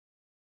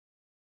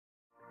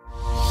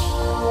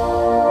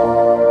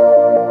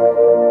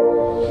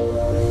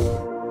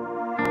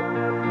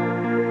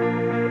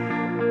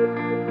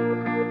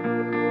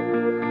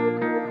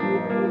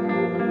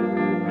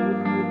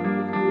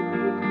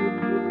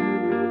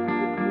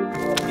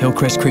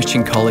Hillcrest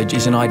Christian College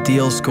is an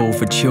ideal school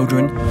for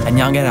children and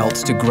young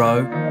adults to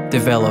grow,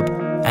 develop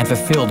and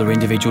fulfil their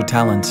individual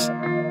talents.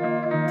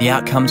 The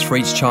outcomes for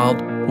each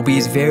child will be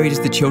as varied as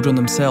the children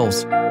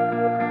themselves,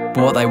 but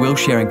what they will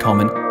share in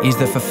common is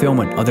the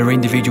fulfilment of their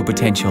individual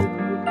potential.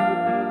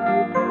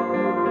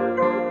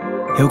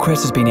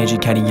 Hillcrest has been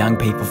educating young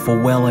people for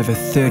well over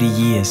 30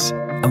 years,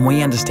 and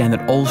we understand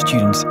that all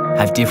students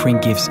have differing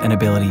gifts and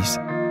abilities.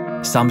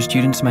 Some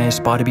students may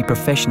aspire to be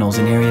professionals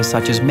in areas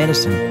such as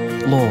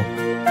medicine, law,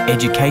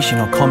 education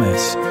or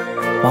commerce,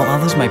 while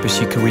others may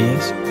pursue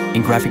careers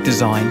in graphic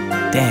design,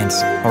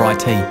 dance or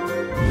IT.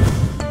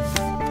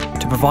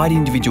 To provide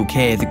individual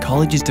care, the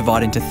college is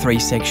divided into 3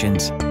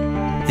 sections.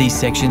 These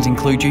sections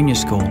include junior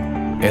school,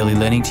 early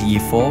learning to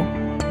Year 4,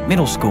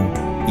 middle school,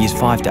 Years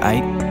 5 to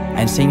 8,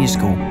 and senior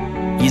school,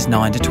 Years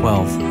 9 to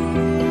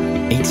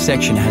 12. Each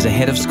section has a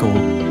head of school,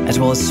 as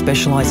well as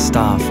specialised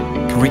staff,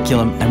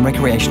 curriculum and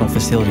recreational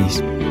facilities.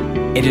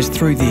 It is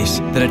through this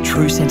that a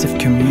true sense of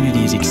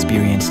community is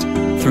experienced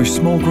through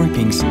small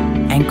groupings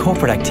and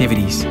corporate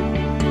activities.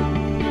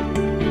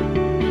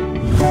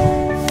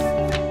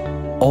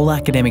 All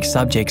academic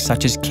subjects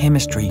such as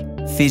chemistry,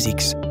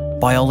 physics,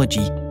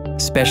 biology,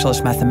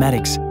 specialist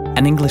mathematics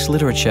and English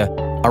literature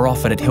are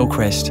offered at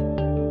Hillcrest,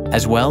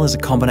 as well as a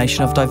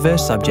combination of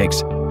diverse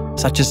subjects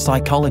such as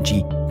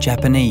psychology,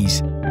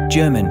 Japanese,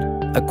 German,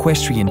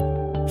 equestrian,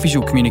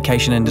 visual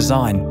communication and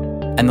design,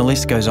 and the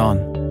list goes on.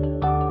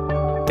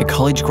 The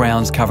college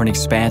grounds cover an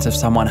expanse of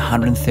some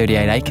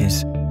 138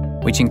 acres,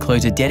 which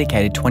includes a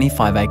dedicated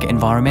 25-acre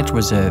environmental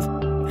reserve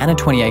and a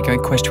 20-acre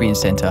equestrian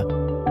centre.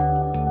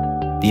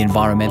 The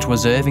environmental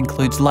reserve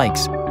includes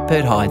lakes,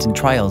 bird hides and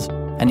trails,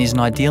 and is an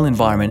ideal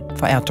environment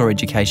for outdoor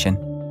education.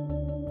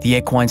 The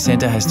equine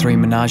centre has 3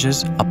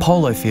 menages, a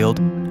polo field,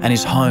 and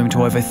is home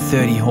to over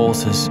 30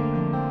 horses.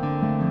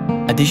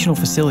 Additional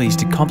facilities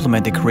to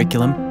complement the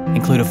curriculum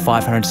include a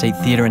 500-seat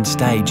theatre and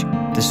stage,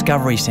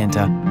 discovery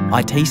centre,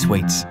 IT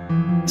suites,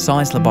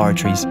 science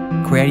laboratories,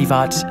 creative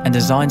arts and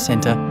design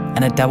centre,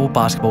 and a double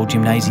basketball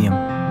gymnasium.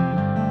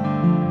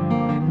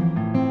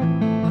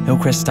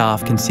 Hillcrest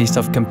staff consist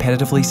of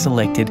competitively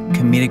selected,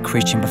 committed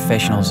Christian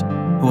professionals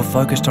who are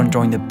focused on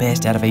drawing the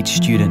best out of each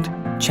student.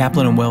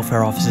 Chaplain and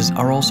welfare officers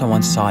are also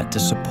on site to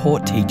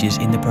support teachers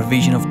in the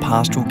provision of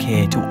pastoral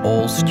care to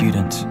all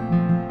students.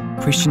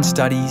 Christian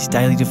studies,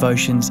 daily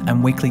devotions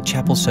and weekly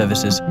chapel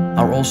services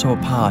are also a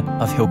part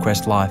of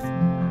Hillcrest life.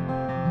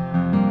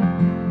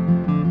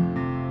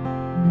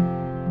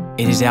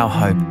 It is our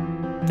hope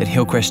that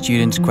Hillcrest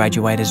students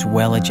graduate as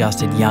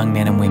well-adjusted young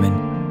men and women,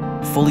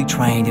 fully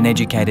trained and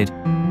educated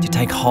to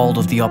take hold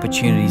of the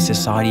opportunities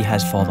society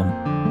has for them,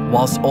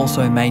 whilst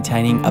also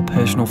maintaining a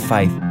personal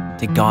faith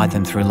to guide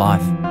them through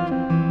life.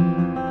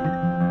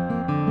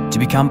 To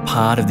become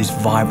part of this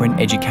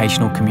vibrant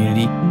educational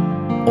community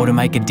or to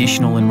make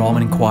additional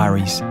enrolment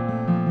inquiries,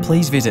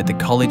 please visit the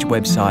college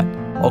website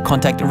or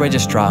contact the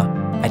registrar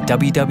at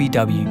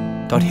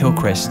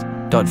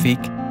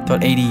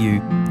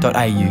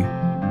www.hillcrest.vic.edu.au.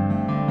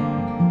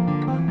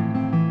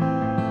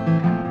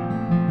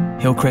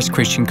 Hillcrest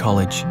Christian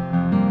College.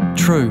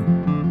 True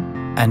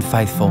and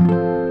faithful.